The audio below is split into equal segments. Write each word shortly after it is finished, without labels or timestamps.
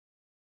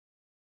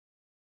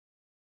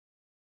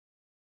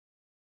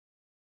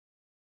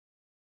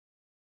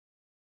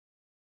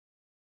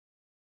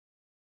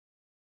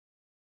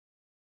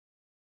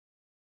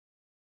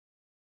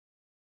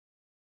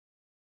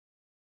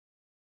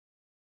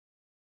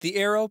The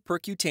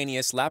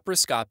Arrow-Percutaneous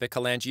Laparoscopic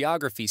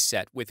Cholangiography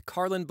set with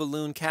Karlan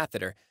balloon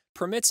catheter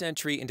permits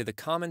entry into the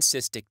common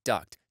cystic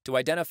duct to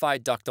identify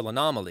ductal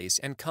anomalies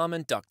and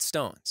common duct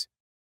stones.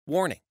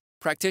 Warning: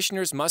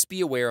 practitioners must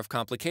be aware of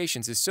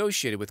complications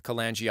associated with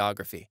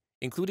cholangiography,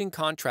 including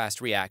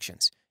contrast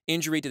reactions,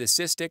 injury to the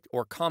cystic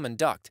or common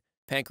duct,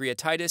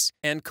 pancreatitis,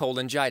 and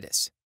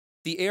cholangitis.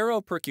 The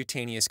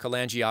Arrow-Percutaneous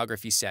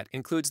Cholangiography set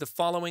includes the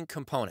following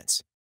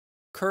components: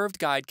 curved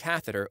guide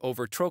catheter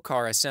over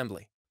trocar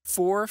assembly,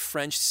 4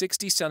 French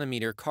 60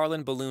 cm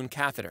Karlan balloon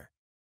catheter,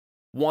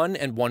 1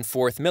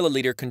 1/4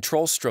 milliliter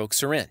control stroke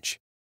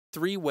syringe,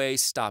 3-way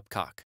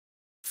stopcock,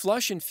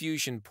 flush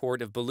infusion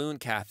port of balloon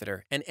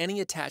catheter and any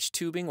attached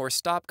tubing or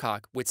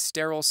stopcock with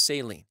sterile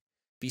saline.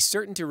 Be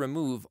certain to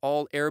remove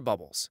all air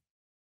bubbles.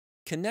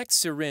 Connect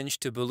syringe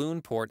to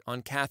balloon port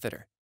on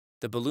catheter.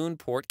 The balloon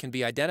port can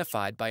be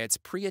identified by its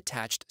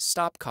pre-attached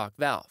stopcock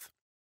valve.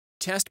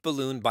 Test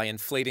balloon by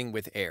inflating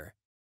with air.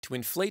 To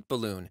inflate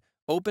balloon,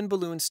 open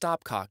balloon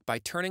stopcock by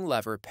turning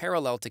lever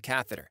parallel to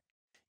catheter.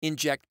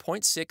 Inject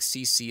 0.6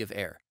 cc of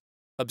air.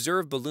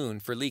 Observe balloon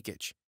for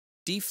leakage.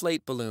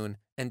 Deflate balloon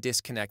and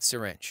disconnect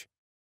syringe.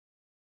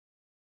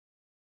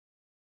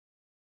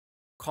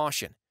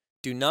 Caution: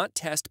 do not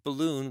test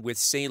balloon with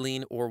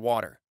saline or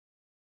water.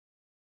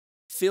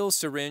 Fill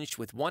syringe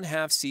with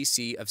 1/2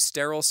 cc of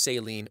sterile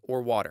saline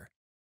or water.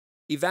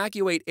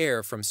 Evacuate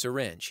air from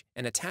syringe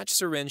and attach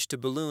syringe to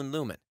balloon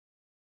lumen.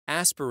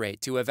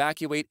 Aspirate to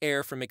evacuate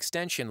air from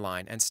extension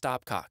line and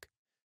stopcock.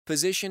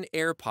 Position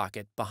air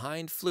pocket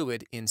behind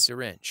fluid in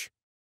syringe.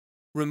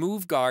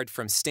 Remove guard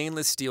from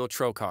stainless steel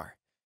trocar.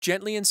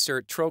 Gently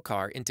insert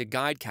trocar into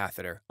guide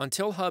catheter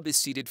until hub is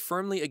seated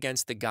firmly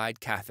against the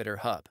guide catheter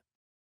hub.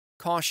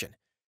 Caution: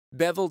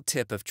 beveled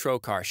tip of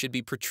trocar should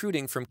be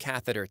protruding from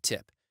catheter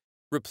tip.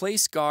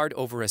 Replace guard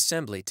over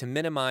assembly to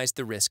minimize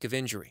the risk of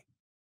injury.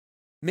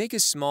 Make a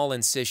small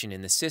incision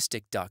in the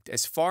cystic duct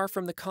as far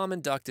from the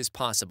common duct as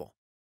possible.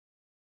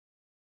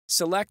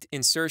 Select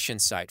insertion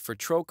site for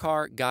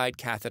trocar guide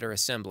catheter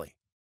assembly.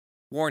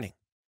 Warning: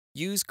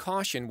 use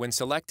caution when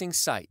selecting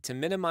site to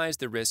minimize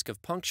the risk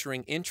of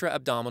puncturing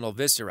intra-abdominal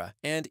viscera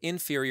and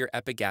inferior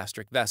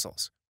epigastric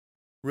vessels.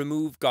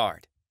 Remove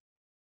guard.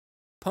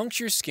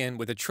 Puncture skin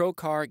with a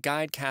trocar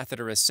guide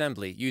catheter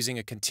assembly using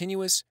a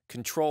continuous,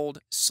 controlled,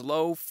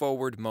 slow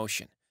forward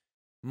motion.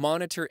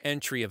 Monitor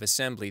entry of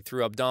assembly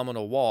through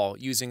abdominal wall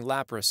using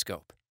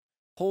laparoscope.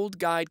 Hold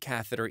guide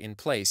catheter in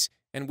place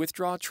and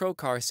withdraw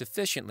trocar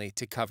sufficiently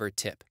to cover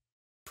tip.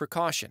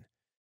 Precaution: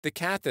 the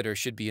catheter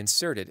should be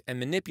inserted and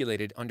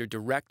manipulated under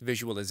direct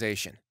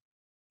visualization.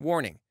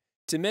 Warning: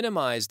 to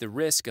minimize the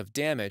risk of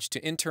damage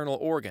to internal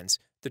organs,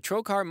 the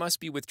trocar must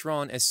be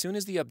withdrawn as soon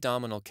as the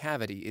abdominal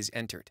cavity is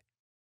entered.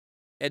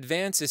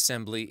 Advance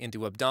assembly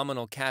into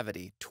abdominal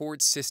cavity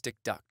towards cystic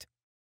duct.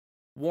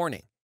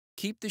 Warning: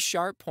 keep the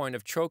sharp point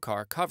of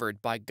trocar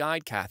covered by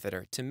guide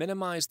catheter to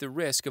minimize the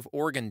risk of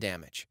organ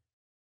damage.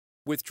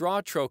 Withdraw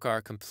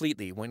trocar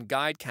completely when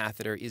guide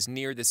catheter is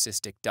near the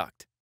cystic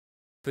duct.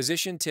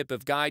 Position tip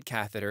of guide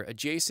catheter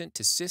adjacent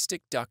to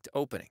cystic duct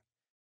opening.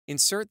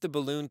 Insert the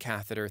balloon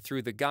catheter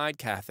through the guide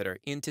catheter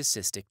into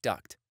cystic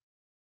duct.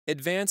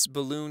 Advance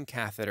balloon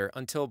catheter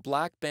until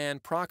black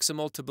band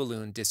proximal to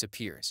balloon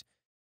disappears.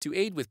 To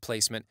aid with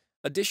placement,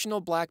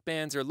 additional black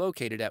bands are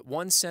located at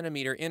 1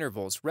 cm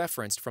intervals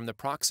referenced from the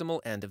proximal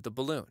end of the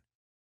balloon.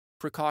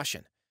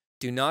 Precaution: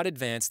 do not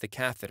advance the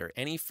catheter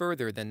any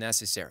further than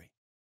necessary.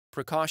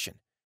 Precaution: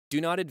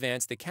 do not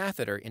advance the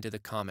catheter into the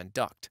common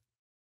duct.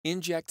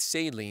 Inject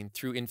saline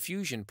through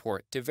infusion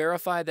port to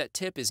verify that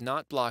tip is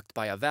not blocked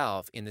by a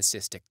valve in the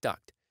cystic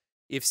duct.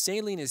 If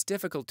saline is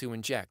difficult to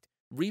inject,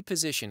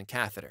 reposition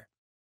catheter.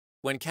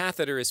 When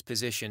catheter is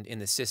positioned in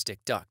the cystic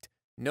duct,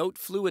 note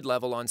fluid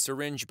level on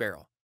syringe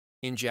barrel.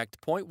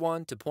 Inject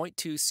 0.1 to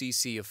 0.2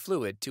 cc of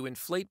fluid to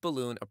inflate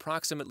balloon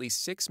approximately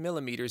 6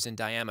 mm in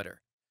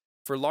diameter.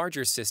 For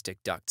larger cystic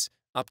ducts,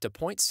 up to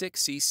 0.6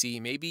 cc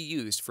may be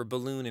used for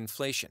balloon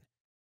inflation.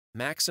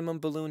 Maximum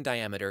balloon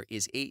diameter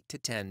is 8 to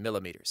 10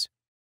 mm.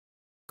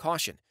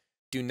 Caution: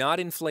 do not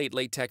inflate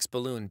latex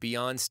balloon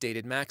beyond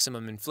stated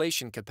maximum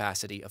inflation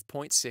capacity of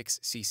 0.6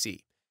 cc.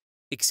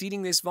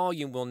 Exceeding this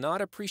volume will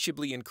not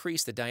appreciably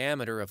increase the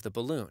diameter of the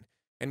balloon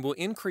and will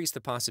increase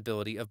the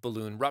possibility of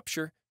balloon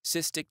rupture,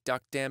 cystic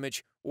duct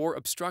damage, or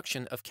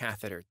obstruction of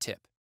catheter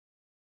tip.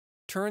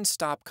 Turn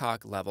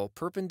stopcock level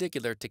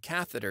perpendicular to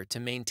catheter to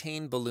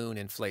maintain balloon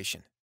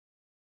inflation.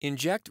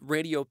 Inject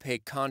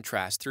radiopaque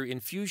contrast through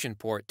infusion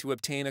port to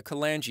obtain a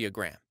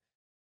cholangiogram.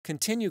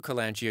 Continue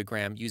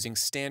cholangiogram using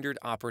standard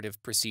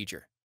operative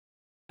procedure.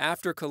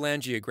 After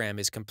cholangiogram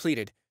is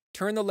completed,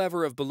 turn the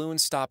lever of balloon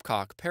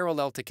stopcock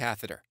parallel to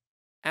catheter.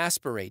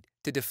 Aspirate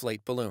to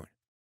deflate balloon.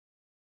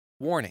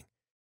 Warning: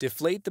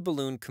 deflate the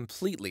balloon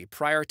completely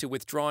prior to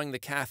withdrawing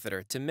the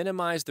catheter to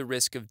minimize the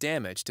risk of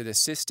damage to the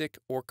cystic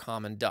or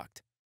common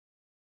duct.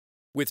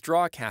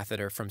 Withdraw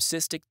catheter from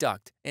cystic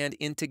duct and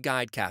into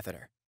guide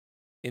catheter.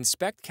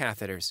 Inspect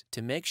catheters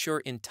to make sure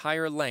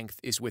entire length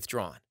is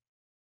withdrawn.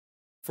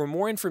 For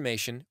more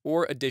information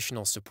or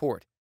additional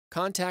support,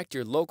 contact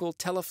your local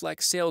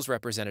Teleflex sales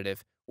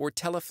representative or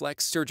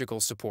Teleflex surgical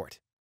support.